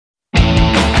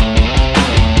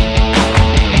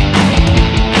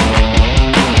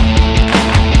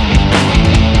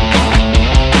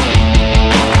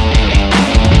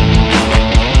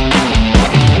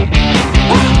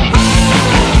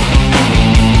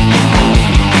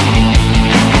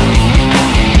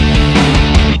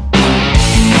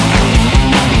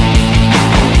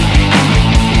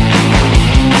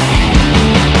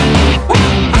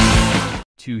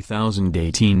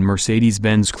2018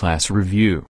 Mercedes-Benz Class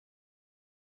Review.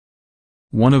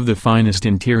 One of the finest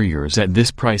interiors at this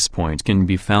price point can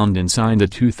be found inside the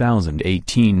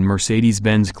 2018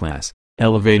 Mercedes-Benz Class,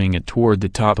 elevating it toward the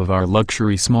top of our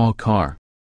luxury small car.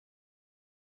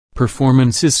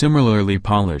 Performance is similarly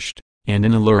polished, and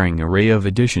an alluring array of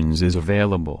additions is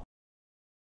available.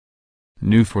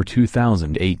 New for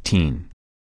 2018.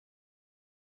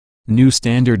 New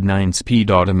standard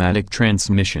 9-speed automatic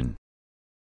transmission.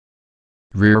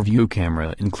 Rear view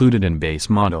camera included in base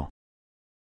model.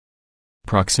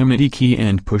 Proximity key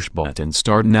and push button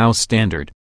start now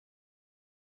standard.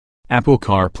 Apple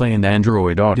CarPlay and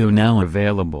Android Auto now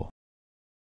available.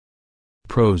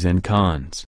 Pros and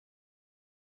cons.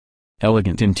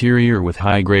 Elegant interior with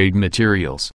high-grade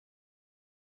materials.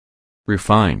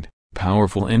 Refined,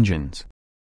 powerful engines.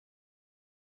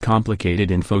 Complicated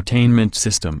infotainment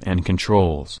system and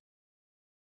controls.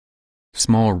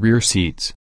 Small rear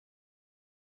seats.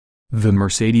 The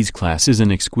Mercedes Class is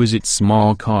an exquisite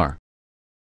small car.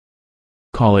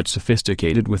 Call it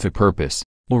sophisticated with a purpose,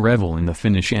 or revel in the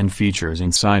finish and features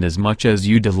inside as much as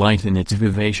you delight in its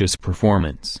vivacious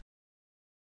performance.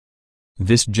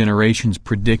 This generation's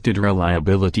predicted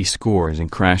reliability scores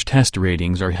and crash test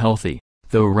ratings are healthy,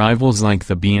 though rivals like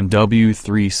the BMW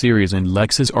 3 Series and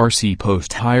Lexus RC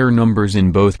post higher numbers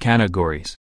in both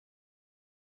categories.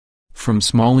 From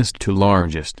smallest to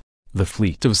largest, the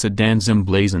fleet of sedans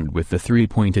emblazoned with the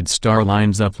three-pointed star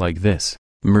lines up like this: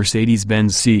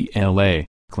 Mercedes-Benz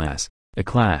CLA-Class,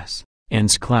 A-Class, and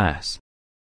S-Class.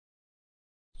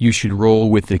 You should roll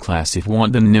with the Class if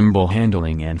want the nimble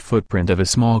handling and footprint of a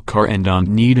small car and don't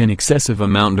need an excessive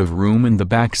amount of room in the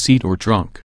back seat or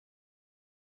trunk.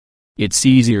 It's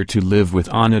easier to live with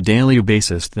on a daily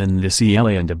basis than the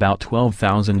CLA and about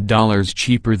 $12,000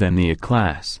 cheaper than the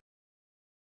A-Class.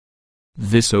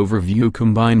 This overview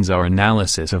combines our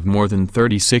analysis of more than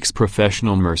 36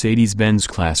 professional Mercedes-Benz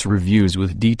Class reviews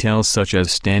with details such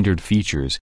as standard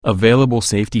features, available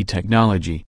safety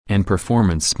technology, and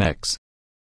performance specs.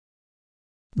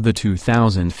 The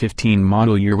 2015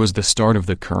 model year was the start of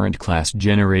the current Class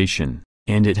generation,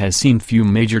 and it has seen few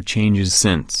major changes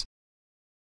since.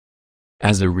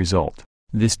 As a result,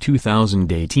 this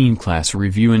 2018 Class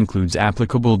review includes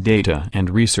applicable data and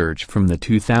research from the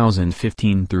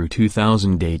 2015 through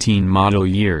 2018 model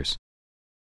years.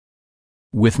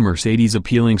 With Mercedes'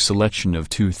 appealing selection of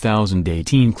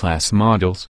 2018 Class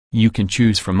models, you can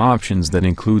choose from options that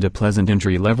include a pleasant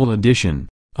entry-level edition,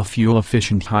 a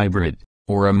fuel-efficient hybrid,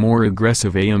 or a more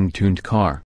aggressive AM-tuned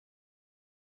car.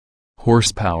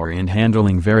 Horsepower and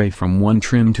handling vary from one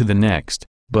trim to the next,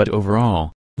 but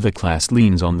overall, the Class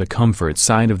leans on the comfort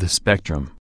side of the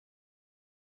spectrum.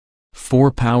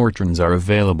 4 powertrains are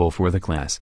available for the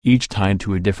Class, each tied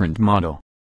to a different model.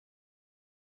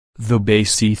 The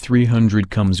base C300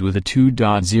 comes with a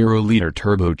 2.0-liter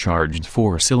turbocharged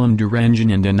 4-cylinder engine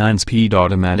and a 9-speed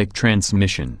automatic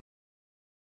transmission.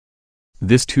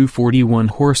 This 241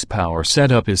 horsepower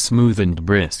setup is smooth and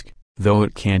brisk, though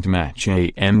it can't match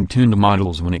AM-tuned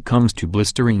models when it comes to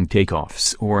blistering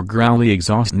takeoffs or growly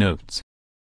exhaust notes.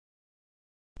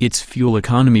 Its fuel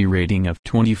economy rating of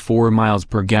 24 miles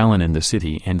per gallon in the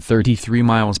city and 33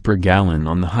 miles per gallon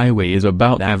on the highway is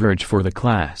about average for the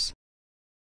Class.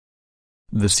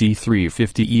 The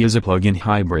C350E is a plug-in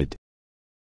hybrid.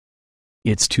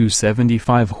 Its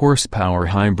 275 horsepower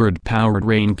hybrid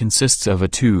powertrain consists of a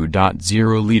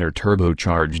 2.0-liter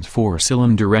turbocharged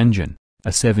 4-cylinder engine, a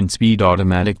 7-speed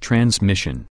automatic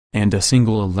transmission, and a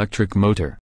single electric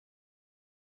motor.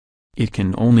 It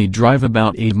can only drive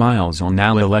about 8 miles on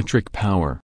all-electric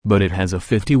power, but it has a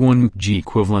 51 mpg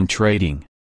equivalent rating.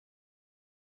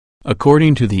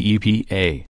 According to the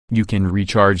EPA, you can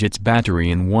recharge its battery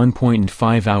in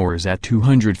 1.5 hours at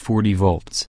 240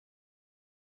 volts.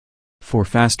 For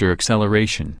faster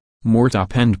acceleration, more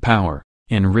top-end power,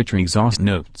 and richer exhaust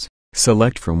notes,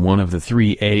 select from one of the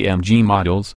 3 AMG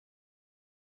models.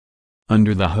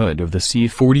 Under the hood of the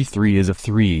C43 is a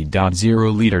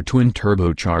 3.0-liter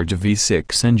twin-turbocharged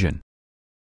V6 engine.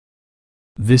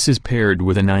 This is paired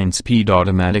with a 9-speed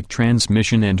automatic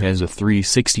transmission and has a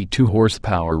 362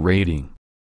 horsepower rating.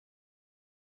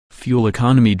 Fuel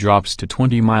economy drops to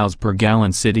 20 miles per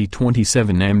gallon city,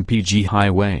 27 mpg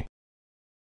highway.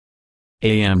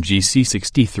 AMG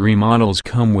C63 models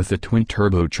come with a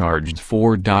twin-turbocharged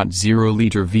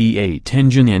 4.0-liter V8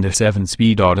 engine and a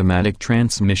 7-speed automatic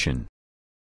transmission.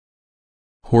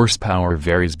 Horsepower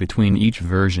varies between each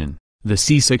version. The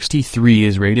C63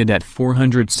 is rated at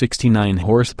 469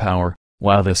 horsepower,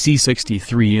 while the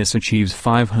C63S achieves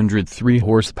 503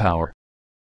 horsepower.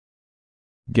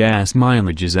 Gas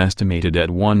mileage is estimated at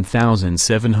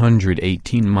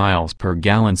 1,718 miles per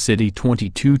gallon city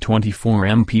 2224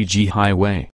 mpg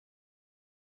highway.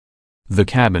 The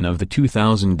cabin of the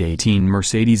 2018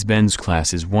 Mercedes-Benz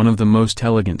class is one of the most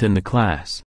elegant in the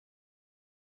class.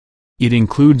 It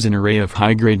includes an array of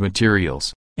high-grade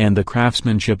materials, and the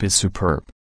craftsmanship is superb.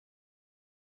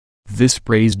 This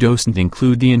praise doesn't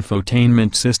include the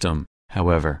infotainment system,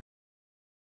 however.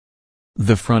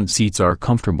 The front seats are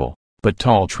comfortable, but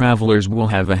tall travelers will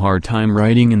have a hard time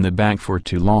riding in the back for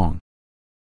too long.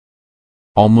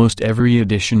 Almost every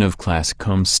edition of class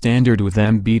comes standard with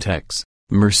MBTEX,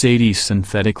 Mercedes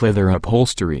synthetic leather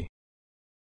upholstery,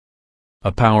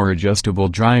 a power-adjustable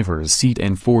driver's seat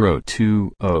and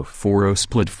 402/040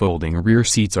 split-folding rear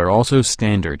seats are also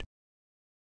standard.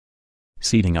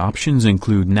 Seating options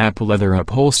include Nappa leather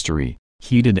upholstery,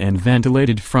 heated and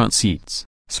ventilated front seats,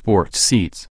 sports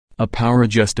seats, a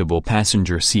power-adjustable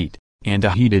passenger seat, and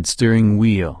a heated steering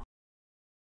wheel.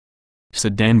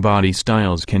 Sedan body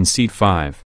styles can seat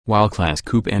 5, while Class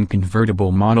Coupe and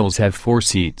convertible models have 4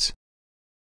 seats.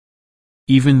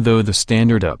 Even though the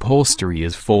standard upholstery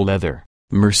is full leather,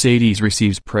 Mercedes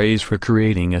receives praise for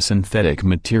creating a synthetic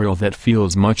material that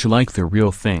feels much like the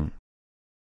real thing.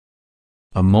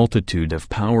 A multitude of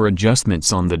power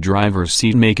adjustments on the driver's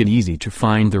seat make it easy to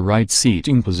find the right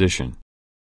seating position.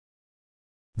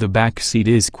 The back seat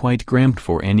is quite cramped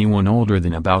for anyone older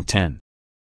than about 10.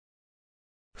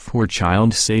 For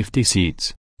child safety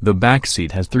seats, the back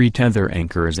seat has 3 tether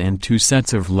anchors and 2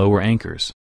 sets of lower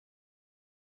anchors.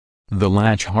 The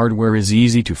latch hardware is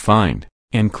easy to find,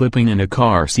 and clipping in a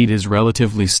car seat is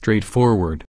relatively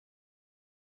straightforward.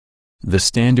 The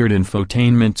standard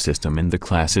infotainment system in the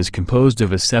class is composed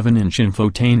of a 7-inch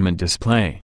infotainment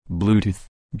display, Bluetooth,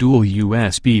 dual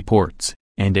USB ports,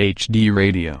 and HD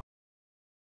radio.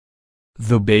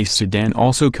 The base sedan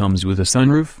also comes with a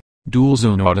sunroof,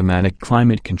 dual-zone automatic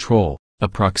climate control, a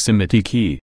proximity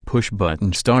key,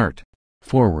 push-button start,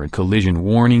 forward collision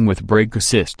warning with brake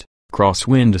assist,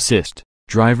 crosswind assist,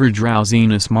 driver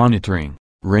drowsiness monitoring,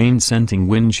 rain-sensing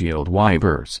windshield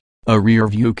wipers, a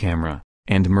rear-view camera,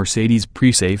 and Mercedes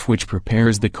Pre-Safe, which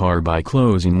prepares the car by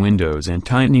closing windows and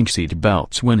tightening seat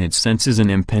belts when it senses an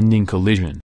impending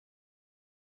collision.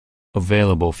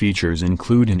 Available features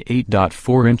include an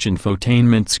 8.4-inch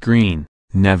infotainment screen,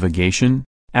 navigation,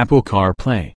 Apple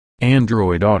CarPlay,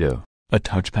 Android Auto, a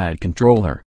touchpad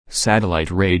controller,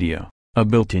 satellite radio, a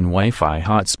built-in Wi-Fi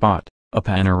hotspot, a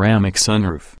panoramic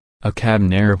sunroof, a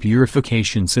cabin air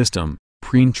purification system,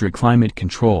 pre-entry climate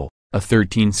control, a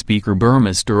 13-speaker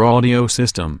Burmester audio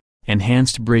system,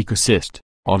 enhanced brake assist,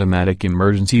 automatic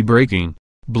emergency braking,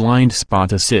 blind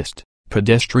spot assist,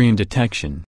 pedestrian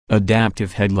detection,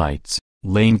 adaptive headlights,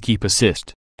 lane keep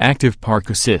assist, active park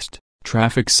assist,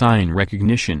 traffic sign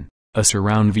recognition, a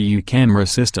surround view camera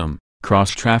system,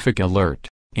 cross-traffic alert,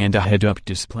 and a head-up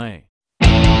display.